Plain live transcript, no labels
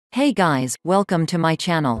Hey guys, welcome to my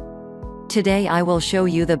channel. Today I will show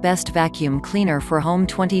you the best vacuum cleaner for home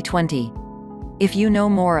 2020. If you know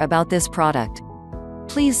more about this product,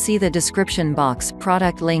 please see the description box,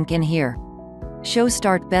 product link in here. Show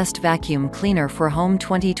start best vacuum cleaner for home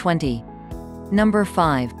 2020. Number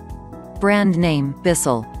 5. Brand name,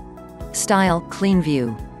 BISSELL. Style,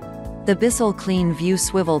 Cleanview. The BISSELL Cleanview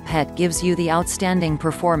Swivel Pet gives you the outstanding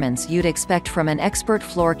performance you'd expect from an expert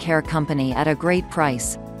floor care company at a great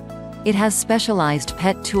price. It has specialized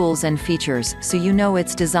pet tools and features, so you know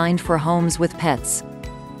it's designed for homes with pets.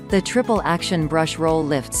 The triple action brush roll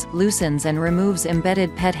lifts, loosens and removes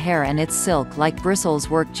embedded pet hair, and its silk-like bristles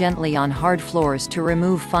work gently on hard floors to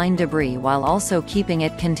remove fine debris while also keeping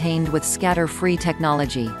it contained with scatter-free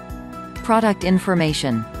technology. Product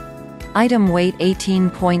information. Item weight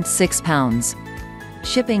 18.6 pounds.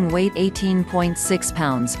 Shipping weight 18.6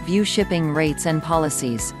 pounds. View shipping rates and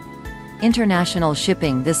policies. International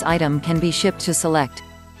shipping. This item can be shipped to select.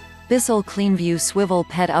 BISSELL Cleanview Swivel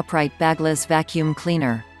Pet Upright Bagless Vacuum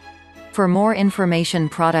Cleaner. For more information,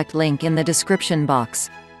 product link in the description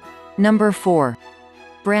box. Number 4.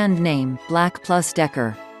 Brand name,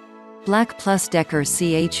 BLACK+DECKER. BLACK+DECKER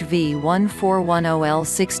CHV 1410L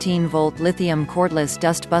 16V lithium cordless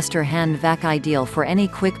dustbuster hand vac, ideal for any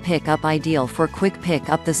quick pickup. Ideal for quick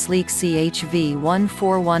pick-up. The sleek CHV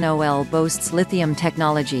 1410L boasts lithium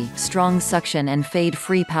technology, strong suction and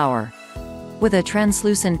fade-free power. With a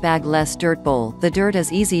translucent bagless dirt bowl, the dirt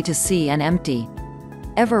is easy to see and empty.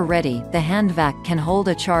 Ever ready, the hand vac can hold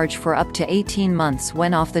a charge for up to 18 months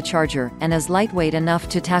when off the charger, and is lightweight enough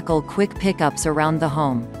to tackle quick pickups around the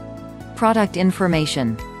home. Product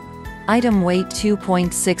information. Item weight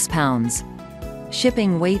 2.6 pounds.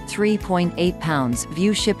 Shipping weight 3.8 pounds.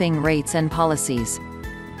 View shipping rates and policies.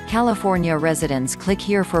 California residents, click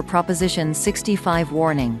here for Proposition 65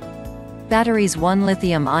 warning. Batteries: 1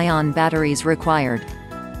 lithium-ion batteries required.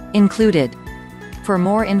 Included. For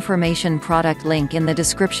more information, product link in the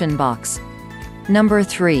description box. Number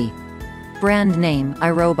 3. Brand name,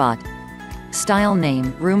 iRobot. Style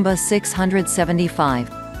name, Roomba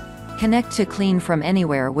 675. Connect to clean from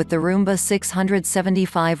anywhere with the Roomba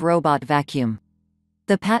 675 robot vacuum.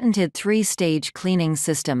 The patented 3-stage cleaning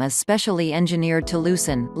system is specially engineered to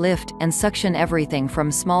loosen, lift, and suction everything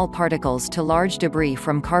from small particles to large debris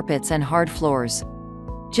from carpets and hard floors.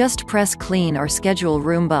 Just press clean or schedule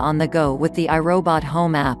Roomba on the go with the iRobot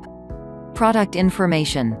Home app. Product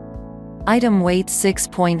information. Item weight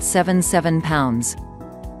 6.77 pounds.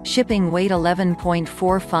 Shipping weight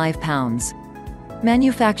 11.45 pounds.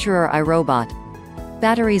 Manufacturer iRobot.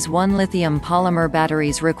 Batteries: 1 lithium polymer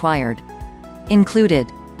batteries required. Included.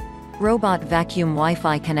 Robot vacuum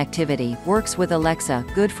Wi-Fi connectivity, works with Alexa,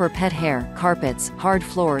 good for pet hair, carpets, hard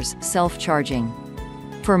floors, self-charging.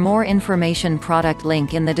 For more information, product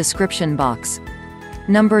link in the description box.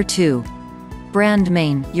 Number 2. Brand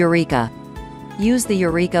name, Eureka. Use the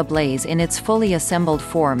Eureka Blaze in its fully assembled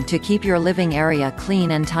form to keep your living area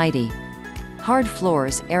clean and tidy. Hard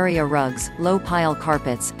floors, area rugs, low-pile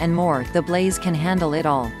carpets, and more, the Blaze can handle it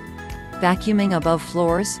all. Vacuuming above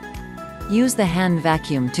floors? Use the hand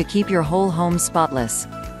vacuum to keep your whole home spotless.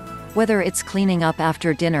 Whether it's cleaning up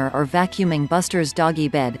after dinner or vacuuming Buster's doggy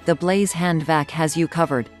bed, the Blaze hand vac has you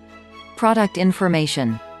covered. Product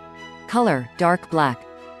information. Color, dark black.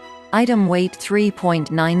 Item weight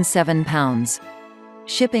 3.97 pounds.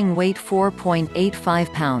 Shipping weight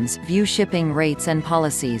 4.85 pounds. View shipping rates and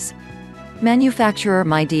policies. Manufacturer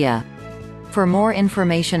Midea. For more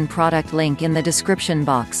information, product link in the description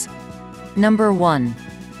box. Number 1.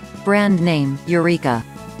 Brand name, Eureka.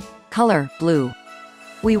 Color, blue.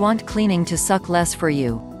 We want cleaning to suck less for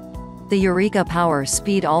you. The Eureka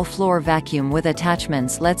PowerSpeed all-floor vacuum with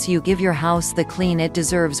attachments lets you give your house the clean it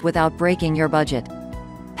deserves without breaking your budget.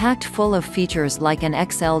 Packed full of features like an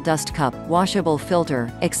XL dust cup, washable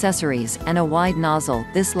filter, accessories, and a wide nozzle,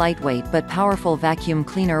 this lightweight but powerful vacuum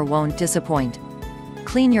cleaner won't disappoint.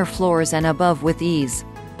 Clean your floors and above with ease.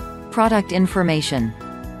 Product information.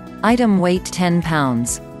 Item weight 10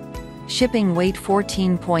 pounds. Shipping weight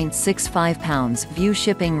 14.65 pounds. View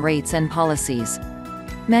shipping rates and policies.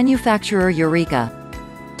 Manufacturer Eureka.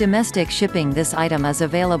 Domestic shipping. This item is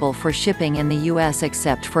available for shipping in the U.S.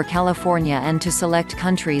 except for California and to select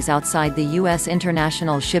countries outside the U.S.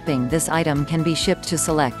 International shipping. This item can be shipped to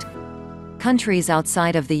select countries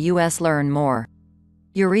outside of the U.S. Learn more.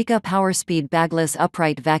 Eureka PowerSpeed Bagless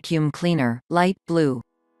Upright Vacuum Cleaner, light blue.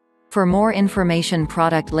 For more information,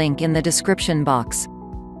 product link in the description box.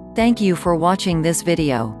 Thank you for watching this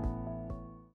video.